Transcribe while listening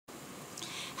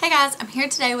Hey guys, I'm here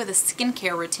today with a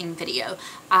skincare routine video.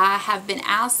 I have been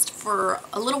asked for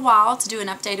a little while to do an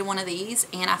update of one of these,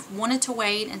 and I wanted to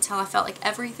wait until I felt like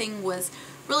everything was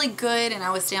really good and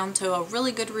I was down to a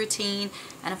really good routine,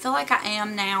 and I feel like I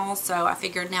am now, so I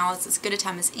figured now is as good a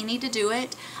time as any to do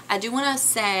it. I do want to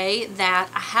say that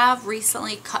I have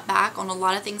recently cut back on a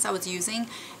lot of things I was using,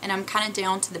 and I'm kind of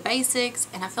down to the basics,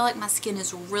 and I feel like my skin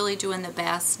is really doing the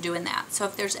best doing that. So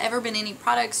if there's ever been any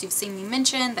products you've seen me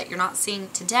mention that you're not seeing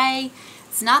today,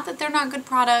 it's not that they're not good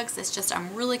products, it's just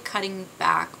I'm really cutting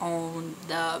back on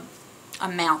the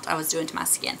amount I was doing to my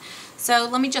skin. So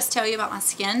let me just tell you about my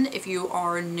skin if you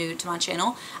are new to my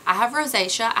channel. I have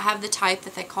rosacea. I have the type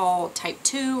that they call type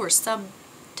 2 or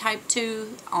subtype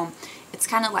 2. It's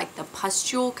kind of like the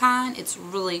pustule kind. It's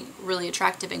really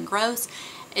attractive and gross.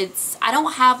 I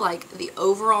don't have like the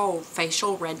overall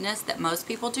facial redness that most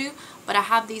people do, but I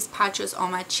have these patches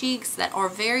on my cheeks that are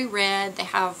very red. They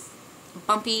have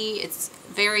bumpy, it's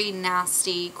very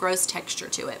nasty, gross texture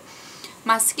to it.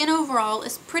 My skin overall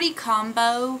is pretty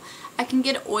combo. I can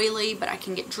get oily, but I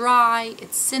can get dry.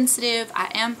 It's sensitive. I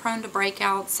am prone to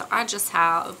breakouts, so I just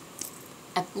have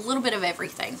a little bit of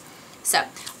everything. So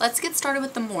let's get started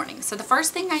with the morning. So the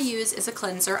first thing I use is a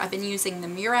cleanser. I've been using the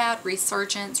Murad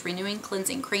Resurgence Renewing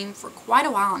Cleansing Cream for quite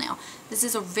a while now. This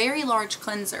is a very large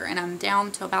cleanser, and I'm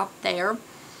down to about there.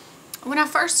 When I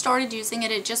first started using it,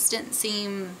 it just didn't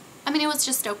seem, I mean, it was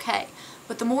just okay.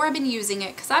 But the more I've been using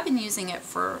it, because I've been using it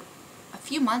for a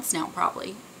few months now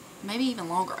probably, maybe even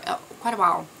longer, quite a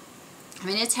while. I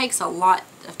mean, it takes a lot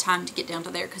of time to get down to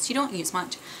there because you don't use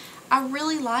much. I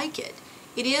really like it.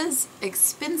 It is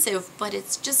expensive, but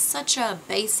it's just such a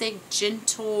basic,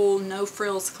 gentle, no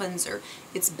frills cleanser.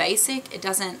 It's basic. It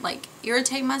doesn't like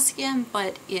irritate my skin,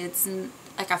 but it's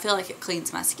like I feel like it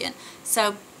cleans my skin.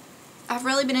 So I've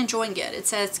really been enjoying it. It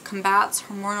says combats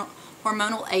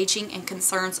hormonal aging and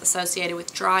concerns associated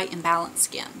with dry, imbalanced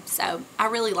skin. So I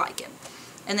really like it.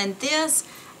 And then this,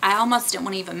 I almost didn't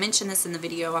want to even mention this in the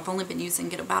video. I've only been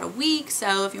using it about a week,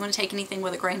 so if you want to take anything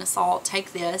with a grain of salt,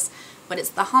 take this. But it's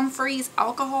the Humphreys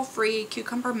Alcohol-Free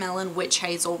Cucumber Melon Witch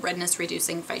Hazel Redness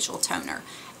Reducing Facial Toner.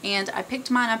 And I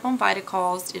picked mine up on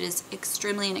Vitacost. It is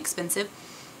extremely inexpensive.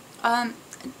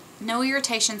 No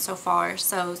irritation so far,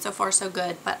 so far so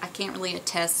good, but I can't really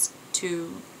attest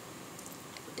to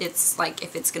it's like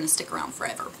if it's going to stick around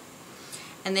forever.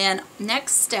 And then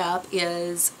next step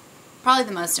is probably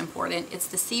the most important. It's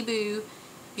the Sibu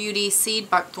Beauty Seed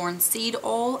Buckthorn Seed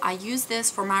Oil. I use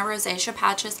this for my rosacea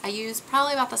patches. I use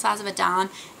probably about the size of a dime,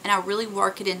 and I really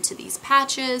work it into these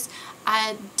patches.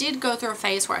 I did go through a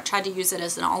phase where I tried to use it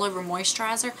as an all-over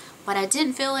moisturizer, but I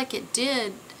didn't feel like it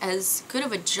did as good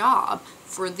of a job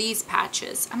for these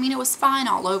patches. I mean, it was fine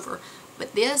all over,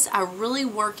 but this, I really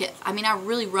work it. I mean, I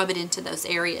really rub it into those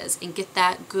areas and get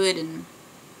that good and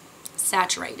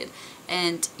saturated.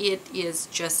 And it is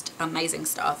just amazing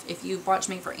stuff. If you've watched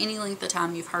me for any length of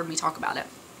time, you've heard me talk about it.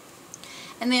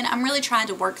 And then I'm really trying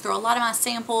to work through a lot of my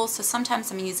samples. So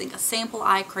sometimes I'm using a sample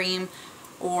eye cream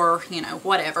or, you know,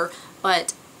 whatever.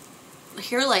 But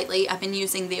here lately, I've been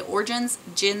using the Origins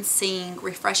GinZing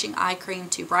Refreshing Eye Cream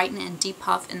to brighten and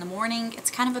depuff in the morning.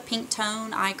 It's kind of a pink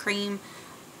tone eye cream.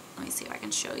 Let me see if I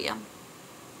can show you.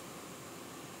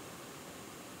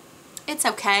 It's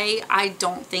okay. I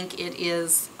don't think it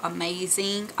is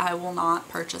amazing. I will not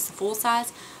purchase a full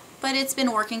size, but it's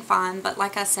been working fine. But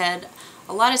like I said,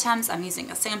 a lot of times I'm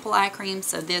using a sample eye cream,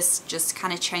 so this just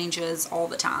kind of changes all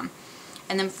the time.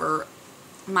 And then for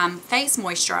my face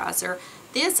moisturizer,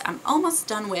 this I'm almost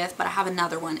done with, but I have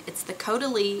another one. It's the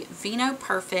Caudalie Vino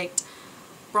Perfect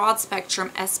Broad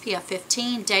Spectrum SPF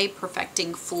 15 Day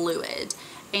Perfecting Fluid.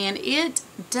 And it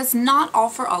does not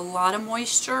offer a lot of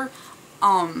moisture.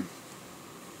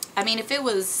 I mean, if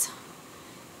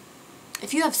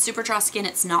you have super dry skin,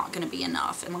 it's not going to be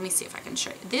enough. And let me see if I can show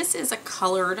you. This is a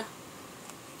colored,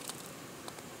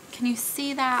 can you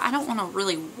see that? I don't want to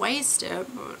really waste it,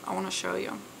 but I want to show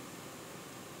you.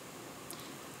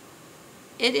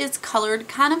 It is colored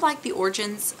kind of like the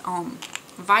Origins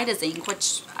VitaZing,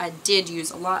 which I did use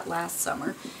a lot last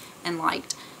summer and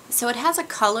liked. So it has a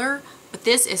color, but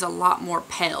this is a lot more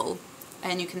pale.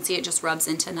 And you can see it just rubs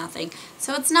into nothing.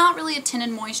 So it's not really a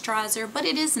tinted moisturizer, but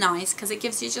it is nice because it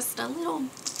gives you just a little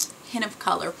hint of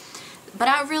color. But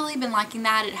I've really been liking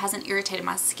that. It hasn't irritated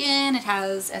my skin. It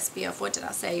has SPF, what did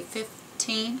I say,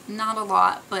 15? Not a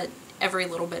lot, but every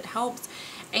little bit helps.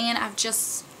 And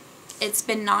it's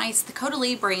been nice. The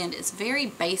Caudalie brand is very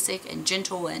basic and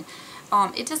gentle, and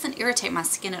it doesn't irritate my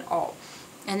skin at all.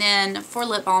 And then for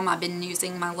lip balm, I've been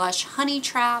using my LUSH Honey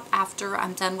Trap after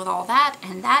I'm done with all that,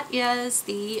 and that is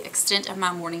the extent of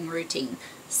my morning routine.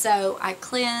 So I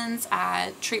cleanse,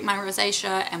 I treat my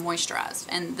rosacea, and moisturize,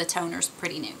 and the toner's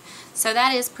pretty new. So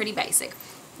that is pretty basic.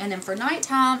 And then for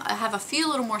nighttime, I have a few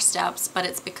little more steps, but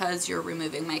it's because you're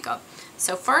removing makeup.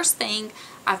 So first thing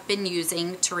I've been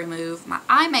using to remove my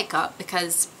eye makeup,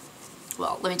 because,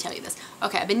 well, let me tell you this.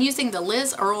 Okay, I've been using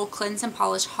the Earle Cleanse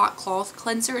Polish Hot Cloth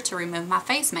Cleanser to remove my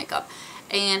face makeup.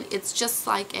 And it's just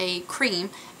like a cream,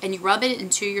 and you rub it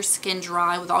into your skin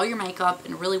dry with all your makeup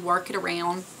and really work it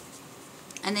around.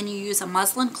 And then you use a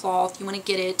muslin cloth. You want to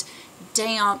get it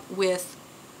damp with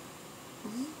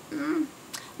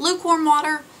lukewarm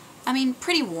water. I mean,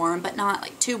 pretty warm, but not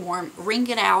like too warm. Wring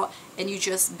it out, and you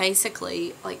just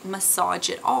basically like massage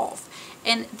it off.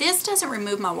 And this doesn't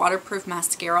remove my waterproof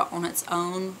mascara on its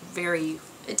own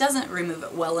it doesn't remove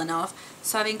it well enough.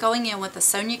 So I've been going in with the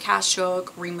Sonia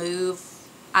Kashuk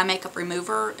eye makeup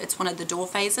remover. It's one of the dual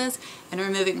phases, and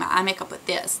removing my eye makeup with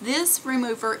this. This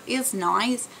remover is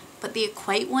nice, but the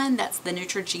Equate one, that's the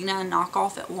Neutrogena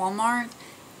knockoff at Walmart,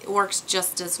 it works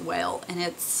just as well, and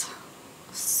it's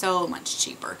so much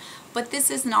cheaper. But this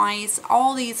is nice.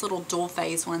 All these little dual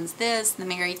phase ones, this, the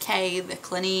Mary Kay, the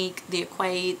Clinique, the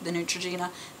Equate, the Neutrogena,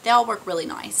 they all work really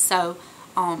nice. So,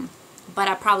 but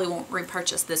I probably won't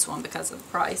repurchase this one because of the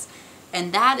price.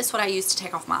 And that is what I use to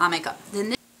take off my eye makeup.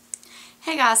 Then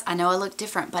hey guys, I know I look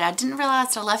different, but I didn't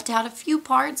realize I left out a few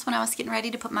parts when I was getting ready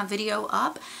to put my video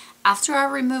up. After I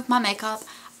remove my makeup,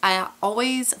 I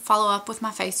always follow up with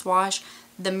my face wash.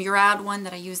 The Murad one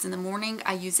that I use in the morning,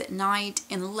 I use at night.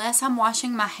 Unless I'm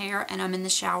washing my hair and I'm in the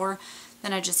shower,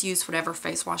 then I just use whatever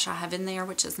face wash I have in there,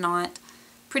 which is not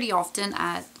pretty often.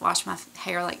 I wash my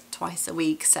hair like twice a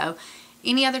week. So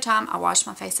any other time, I wash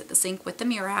my face at the sink with the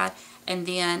Murad, and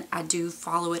then I do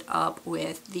follow it up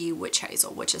with the Witch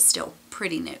Hazel, which is still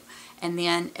pretty new. And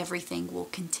then everything will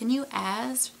continue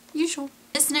as usual.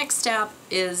 This next step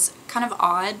is kind of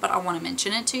odd, but I want to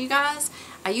mention it to you guys.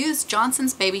 I use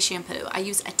Johnson's baby shampoo. I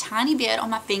use a tiny bit on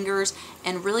my fingers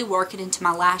and really work it into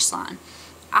my lash line.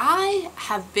 I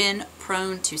have been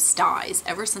prone to styes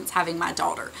ever since having my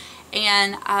daughter.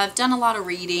 And I've done a lot of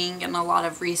reading and a lot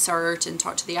of research and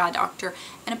talked to the eye doctor.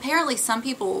 And apparently some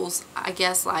people's, I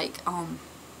guess, like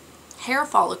hair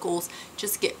follicles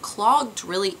just get clogged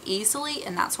really easily,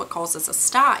 and that's what causes a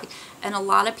stye. And a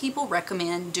lot of people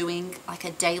recommend doing like a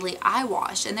daily eye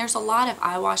wash. And there's a lot of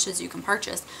eye washes you can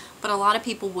purchase, but a lot of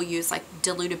people will use like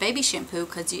diluted baby shampoo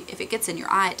because if it gets in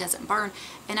your eye, it doesn't burn.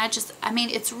 And I mean,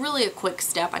 it's really a quick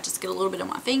step. I just get a little bit on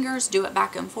my fingers, do it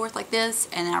back and forth like this,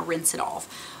 and then I rinse it off.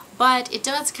 But it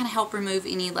does kind of help remove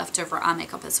any leftover eye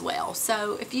makeup as well.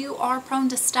 So if you are prone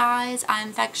to styes, eye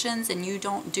infections, and you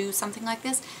don't do something like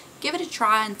this, give it a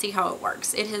try and see how it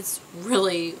works. It has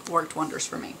really worked wonders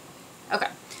for me. Okay,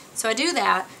 so I do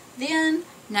that. Then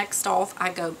next off,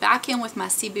 I go back in with my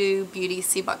Sibu Beauty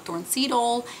Sea Buckthorn Seed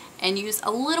Oil and use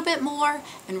a little bit more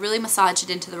and really massage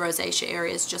it into the rosacea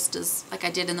areas, just as like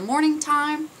I did in the morning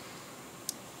time.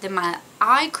 Then my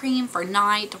eye cream for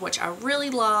night, which I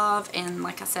really love, and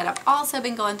like I said, I've also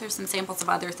been going through some samples of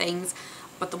other things,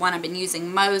 but the one I've been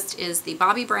using most is the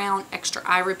Bobbi Brown Extra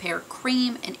Eye Repair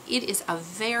Cream, and it is a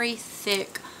very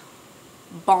thick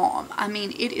balm. I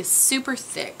mean, it is super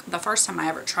thick. The first time I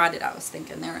ever tried it, I was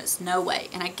thinking there is no way.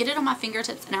 And I get it on my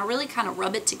fingertips, and I really kind of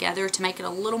rub it together to make it a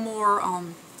little more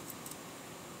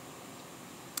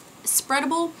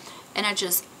spreadable, and I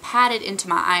just pat it into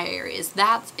my eye areas.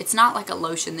 It's not like a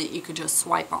lotion that you could just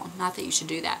swipe on. Not that you should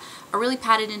do that. I really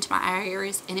pat it into my eye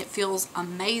areas, and it feels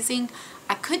amazing.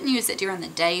 I couldn't use it during the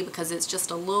day because it's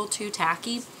just a little too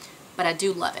tacky, but I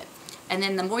do love it. And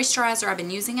then the moisturizer I've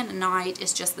been using at night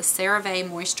is just the Cerave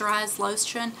Moisturized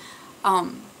Lotion.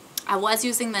 I was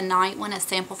using the night one, a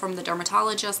sample from the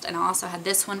dermatologist, and I also had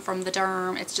this one from the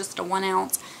derm. It's just a 1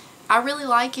 ounce. I really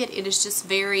like it. It is just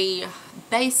very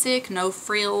basic, no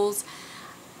frills.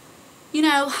 You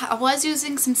know, I was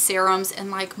using some serums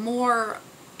and like more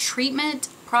treatment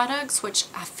products, which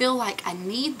I feel like I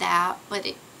need that, but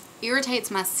it irritates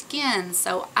my skin,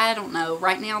 so I don't know.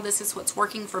 Right now, this is what's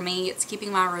working for me. It's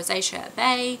keeping my rosacea at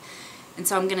bay, and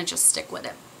so I'm going to just stick with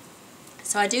it.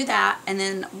 So I do that, and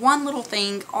then one little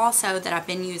thing also that I've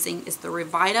been using is the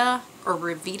Revita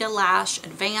Lash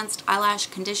Advanced Eyelash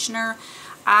Conditioner.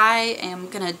 I am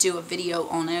going to do a video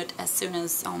on it as soon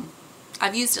as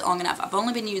I've used it long enough. I've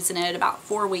only been using it about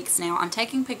 4 weeks now. I'm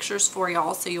taking pictures for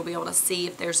y'all so you'll be able to see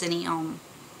if there's any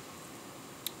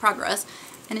progress.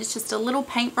 And it's just a little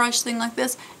paintbrush thing like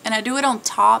this, and I do it on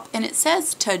top, and it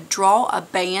says to draw a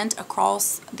band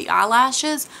across the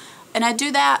eyelashes, and I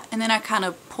do that, and then I kind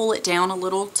of pull it down a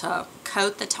little to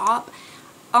coat the top.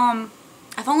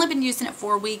 I've only been using it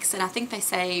 4 weeks, and I think they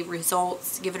say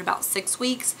results give it about 6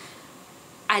 weeks.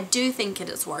 I do think it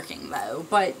is working though,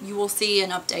 but you will see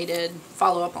an updated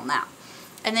follow-up on that.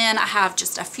 And then I have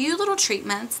just a few little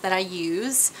treatments that I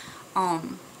use,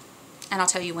 and I'll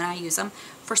tell you when I use them.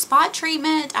 For spot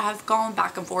treatment, I've gone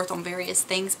back and forth on various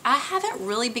things. I haven't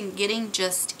really been getting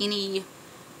just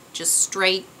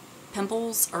straight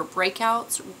pimples or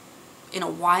breakouts in a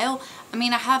while. I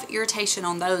mean, I have irritation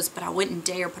on those, but I wouldn't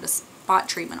dare put a spot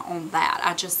treatment on that.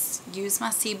 I just use my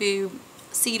Sibu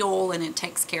seed oil and it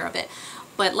takes care of it.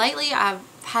 But lately I've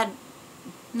had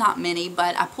not many,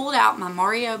 but I pulled out my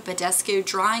Mario Badescu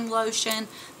drying lotion.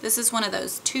 This is one of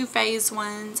those two-phase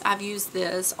ones. I've used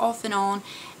this off and on,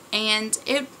 and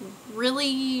it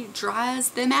really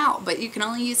dries them out, but you can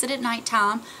only use it at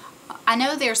nighttime. I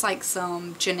know there's like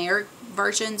some generic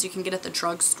versions you can get at the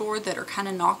drugstore that are kind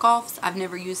of knockoffs. I've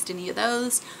never used any of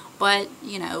those, but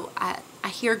you know, I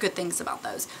hear good things about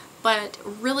those. But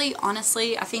really,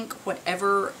 honestly, I think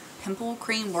whatever pimple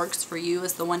cream works for you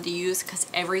is the one to use, because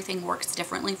everything works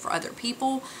differently for other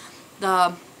people.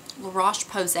 The La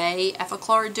Roche-Posay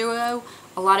Effaclar Duo,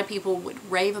 a lot of people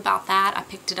would rave about that. I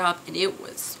picked it up and it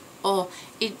was, oh,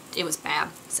 it was bad.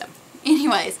 So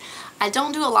anyways, I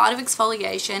don't do a lot of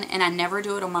exfoliation, and I never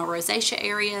do it on my rosacea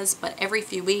areas, but every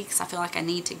few weeks I feel like I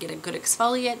need to get a good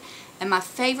exfoliate. And my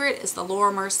favorite is the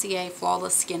Laura Mercier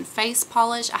Flawless Skin Face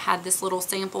Polish. I had this little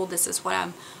sample. This is what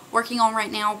I'm working on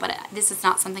right now, but this is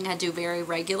not something I do very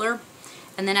regular.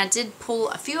 And then I did pull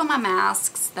a few of my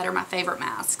masks that are my favorite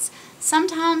masks.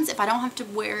 Sometimes if I don't have to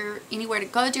wear anywhere to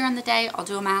go during the day, I'll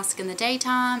do a mask in the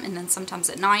daytime, and then sometimes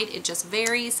at night. It just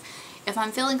varies. If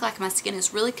I'm feeling like my skin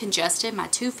is really congested, my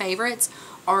two favorites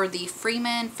are the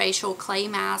Freeman Facial Clay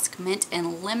Mask Mint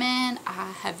and Lemon.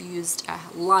 I have used a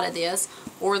lot of this,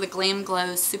 or the Glam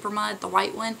Glow Super Mud, the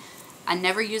white one. I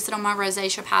never use it on my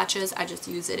rosacea patches. I just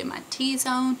use it in my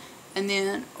T-zone and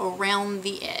then around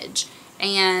the edge.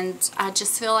 And I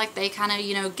just feel like they kind of,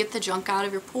 you know, get the junk out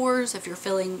of your pores if you're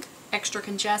feeling extra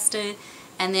congested.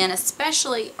 And then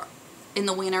especially in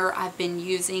the winter, I've been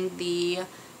using the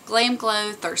Glam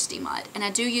Glow Thirsty Mud, and I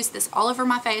do use this all over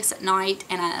my face at night,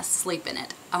 and I sleep in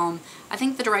it. I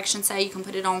think the directions say you can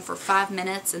put it on for 5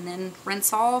 minutes and then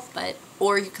rinse off,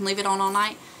 or you can leave it on all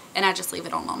night, and I just leave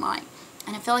it on all night.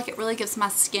 And I feel like it really gives my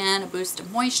skin a boost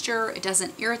of moisture. It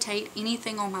doesn't irritate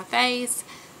anything on my face.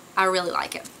 I really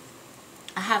like it.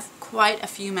 I have quite a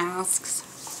few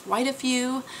masks,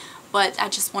 but I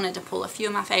just wanted to pull a few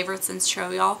of my favorites and show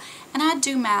y'all. And I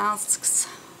do masks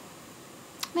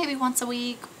maybe once a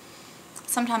week.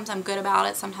 Sometimes I'm good about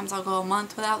it. Sometimes I'll go a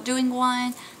month without doing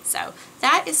one. So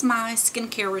that is my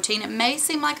skincare routine. It may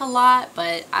seem like a lot,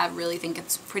 but I really think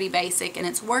it's pretty basic and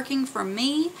it's working for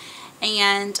me.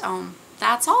 And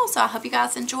that's all. So I hope you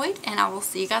guys enjoyed, and I will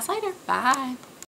see you guys later. Bye.